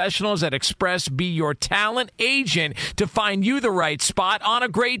the professionals at Express be your talent agent to find you the right spot on a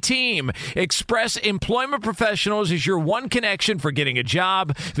great team. Express Employment Professionals is your one connection for getting a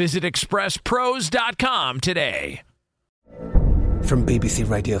job. Visit expresspros.com today. From BBC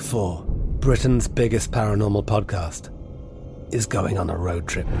Radio 4, Britain's biggest paranormal podcast is going on a road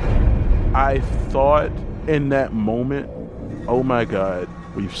trip. I thought in that moment, oh my God,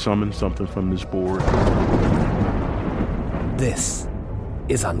 we've summoned something from this board. This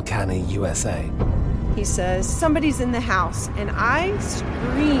is Uncanny USA. He says, somebody's in the house, and I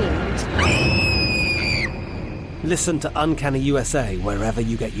screamed. Listen to Uncanny USA wherever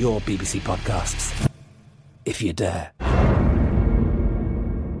you get your BBC podcasts, if you dare.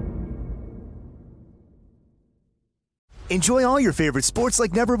 Enjoy all your favorite sports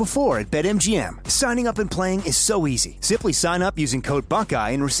like never before at BetMGM. Signing up and playing is so easy. Simply sign up using code Buckeye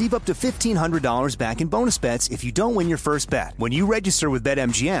and receive up to $1,500 back in bonus bets if you don't win your first bet. When you register with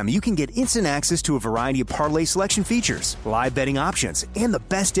BetMGM, you can get instant access to a variety of parlay selection features, live betting options, and the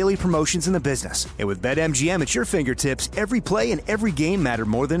best daily promotions in the business. And with BetMGM at your fingertips, every play and every game matter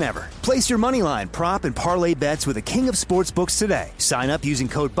more than ever. Place your moneyline, prop, and parlay bets with the king of sportsbooks today. Sign up using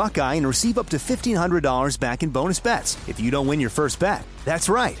code Buckeye and receive up to $1,500 back in bonus bets. If you don't win your first bet. That's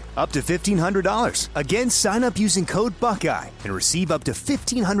right, up to $1,500. Again, sign up using code Buckeye and receive up to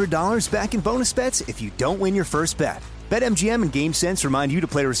 $1,500 back in bonus bets if you don't win your first bet. BetMGM and GameSense remind you to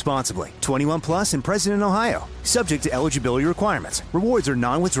play responsibly. 21 plus and present in Ohio. Subject to eligibility requirements. Rewards are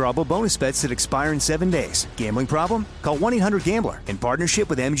non-withdrawable bonus bets that expire in 7 days. Gambling problem? Call 1-800-GAMBLER in partnership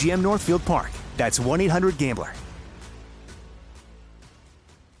with MGM Northfield Park. That's 1-800-GAMBLER.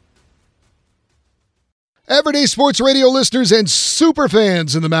 Everyday Sports Radio listeners and super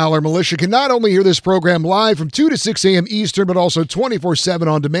fans in the Maller Militia can not only hear this program live from 2 to 6 a.m. Eastern, but also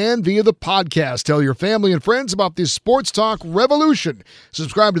 24/7 on demand via the podcast. Tell your family and friends about this sports talk revolution.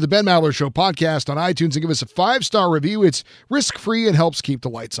 Subscribe to the Ben Maller Show podcast on iTunes and give us a 5-star review. It's risk-free and helps keep the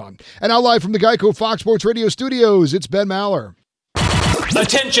lights on. And now live from the Geico Fox Sports Radio studios, it's Ben Maller.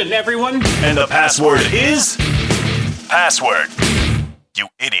 Attention, everyone. And the password is? Password. You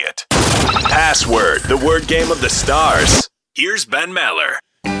idiot. Password, the word game of the stars. Here's Ben Maller.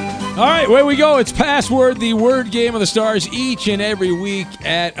 All right, where we go. It's Password, the word game of the stars, each and every week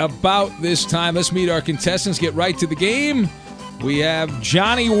at about this time. Let's meet our contestants. Get right to the game. We have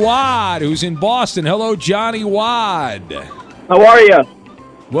Johnny Wad, who's in Boston. Hello, Johnny Wad. How are you?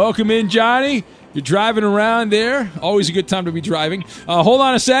 Welcome in, Johnny. You're driving around there. Always a good time to be driving. Hold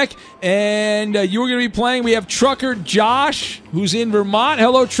on a sec. And you were going to be playing. We have Trucker Josh, who's in Vermont.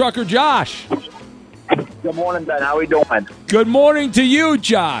 Hello, Trucker Josh. Good morning, Ben. How are we doing? Good morning to you,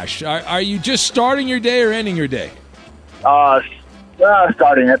 Josh. Are you just starting your day or ending your day?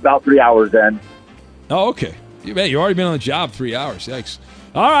 Starting at about 3 hours in. Oh, okay. You've already been on the job 3 hours. Thanks.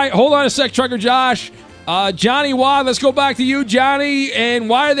 All right, hold on a sec, Trucker Josh. Johnny Watt, let's go back to you, Johnny. And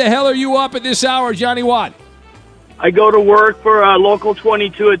why the hell are you up at this hour, Johnny Watt? I go to work for Local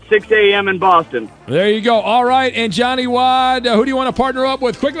 22 at 6 a.m. in Boston. There you go. All right, and Johnny Watt, who do you want to partner up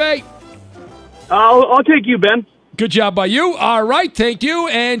with? Quickly. I'll take you, Ben. Good job by you. All right, thank you.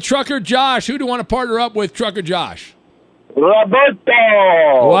 And Trucker Josh, who do you want to partner up with, Trucker Josh?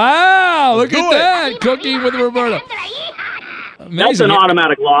 Roberto. Wow, look at that. Cooking with Roberto. Amazing. That's an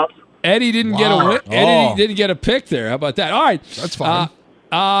automatic loss. Eddie didn't get a win. Eddie didn't get a pick there. How about that? All right. That's fine.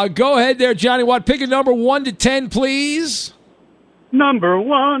 Go ahead there, Johnny Watt. Pick a number 1 to 10, please. Number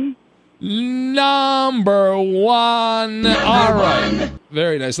 1. Number 1. All right.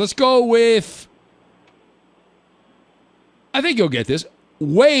 Very nice. Let's go with, I think you'll get this,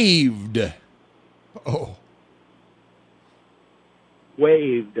 waved. Oh.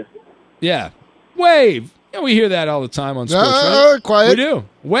 Waved. Yeah. Wave. Yeah, we hear that all the time on sports, right? Quiet. We do.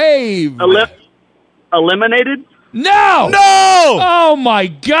 Wave. Eliminated? No! No! Oh, my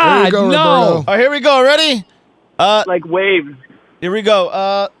God. Go, no. All right, here we go. Ready? Like wave. Here we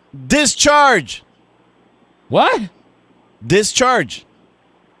go. Discharge. What? Discharge.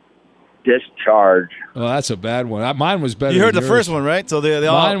 Discharge. Oh, that's a bad one. Mine was better. You heard than the yours. first one, right? So they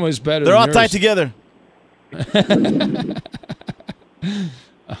all. Mine was better. They're than all yours. tied together.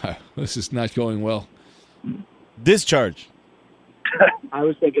 This is not going well. Discharge. I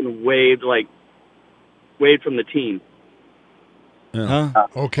was thinking waved, like waved from the team. Yeah.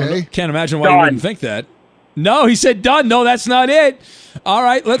 Okay. Can't imagine why you wouldn't think that. No, he said done. No, that's not it. All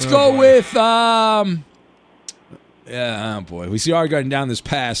right, let's go with. Yeah, oh boy, we see our going down this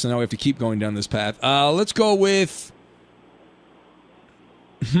path, so now we have to keep going down this path. Let's go with.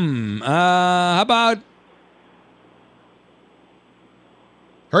 How about?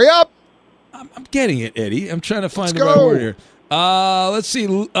 Hurry up! I'm getting it, Eddie. I'm trying to find Let's the right go. word here. Let's see.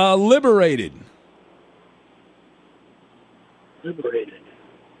 Liberated. Liberated.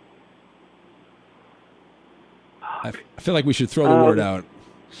 I feel like we should throw the word out.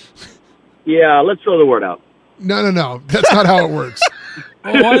 Yeah, let's throw the word out. No. That's not how it works.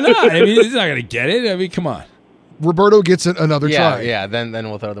 Well, why not? I mean, he's not going to get it. I mean, come on. Roberto gets another try. Yeah, then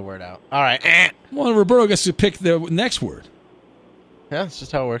we'll throw the word out. All right. Well, Roberto gets to pick the next word. Yeah, that's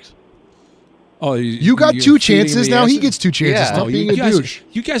just how it works. Oh, you got two chances. Now he gets 2 chances. Yeah. Stop being a douche.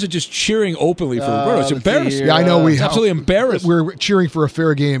 You guys are just cheering openly for Roberto. It's embarrassing. Yeah, I know. It's absolutely embarrassing. We're cheering for a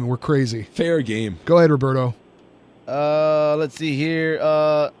fair game, and we're crazy. Fair game. Go ahead, Roberto. Let's see here.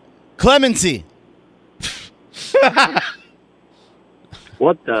 Clemency.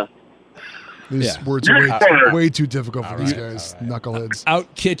 What the? These words are way too difficult for these guys, knuckleheads.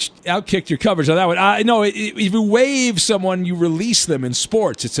 Outkicked your coverage on that one. No, if you wave someone, you release them in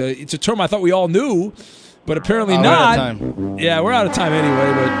sports. It's a term I thought we all knew, but apparently not. We're out of time. Yeah, we're out of time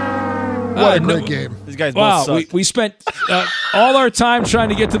anyway. But what a great game! These guys both suck. We spent all our time trying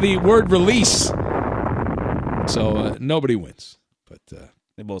to get to the word release, so nobody wins. But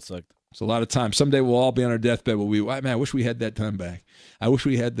they both sucked. It's a lot of time. Someday we'll all be on our deathbed. I wish we had that time back. I wish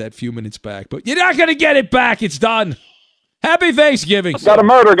we had that few minutes back. But you're not going to get it back. It's done. Happy Thanksgiving. Got a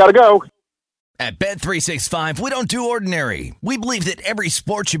murder. Got to go. At Bet365, we don't do ordinary. We believe that every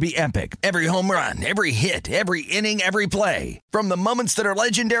sport should be epic. Every home run, every hit, every inning, every play. From the moments that are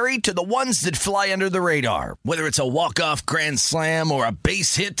legendary to the ones that fly under the radar. Whether it's a walk-off grand slam or a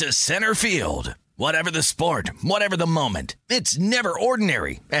base hit to center field. Whatever the sport, whatever the moment. It's never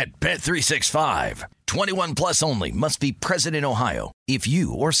ordinary at Bet365. 21 plus only. Must be present in Ohio. If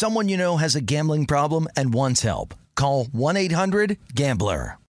you or someone you know has a gambling problem and wants help, call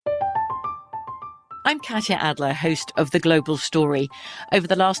 1-800-GAMBLER. I'm Katya Adler, host of The Global Story. Over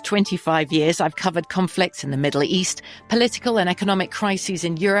the last 25 years, I've covered conflicts in the Middle East, political and economic crises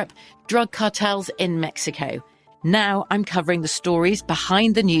in Europe, drug cartels in Mexico. Now I'm covering the stories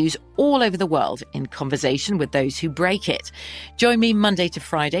behind the news all over the world in conversation with those who break it. Join me Monday to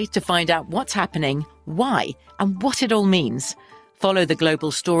Friday to find out what's happening, why, and what it all means. Follow The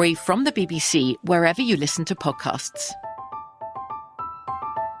Global Story from the BBC wherever you listen to podcasts.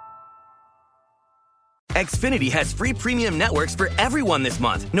 Xfinity has free premium networks for everyone this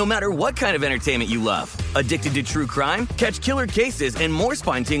month, no matter what kind of entertainment you love. Addicted to true crime? Catch killer cases and more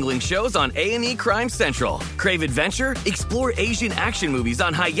spine-tingling shows on A&E Crime Central. Crave adventure? Explore Asian action movies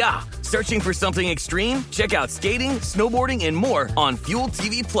on Hi-Ya. Searching for something extreme? Check out skating, snowboarding, and more on Fuel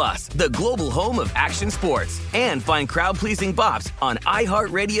TV Plus, the global home of action sports. And find crowd-pleasing bops on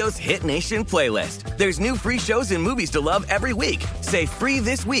iHeartRadio's Hit Nation playlist. There's new free shows and movies to love every week. Say free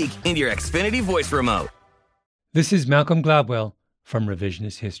this week in your Xfinity voice remote. This is Malcolm Gladwell from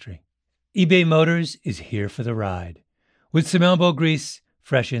Revisionist History. eBay Motors is here for the ride. With some elbow grease,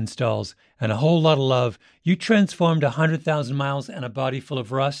 fresh installs, and a whole lot of love, you transformed 100,000 miles and a body full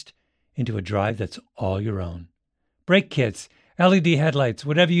of rust into a drive that's all your own. Brake kits, LED headlights,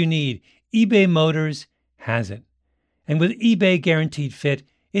 whatever you need, eBay Motors has it. And with eBay Guaranteed Fit,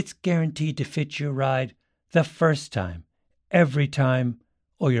 it's guaranteed to fit your ride the first time, every time,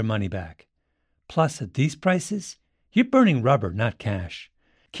 or your money back. Plus, at these prices, you're burning rubber, not cash.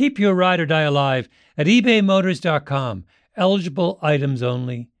 Keep your ride or die alive at ebaymotors.com. Eligible items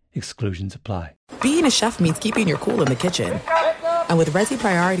only. Exclusions apply. Being a chef means keeping your cool in the kitchen. And with Resi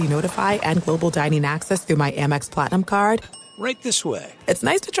Priority Notify and Global Dining Access through my Amex Platinum card, right this way. It's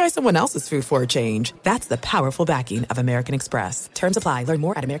nice to try someone else's food for a change. That's the powerful backing of American Express. Terms apply. Learn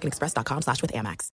more at americanexpress.com/withAmex.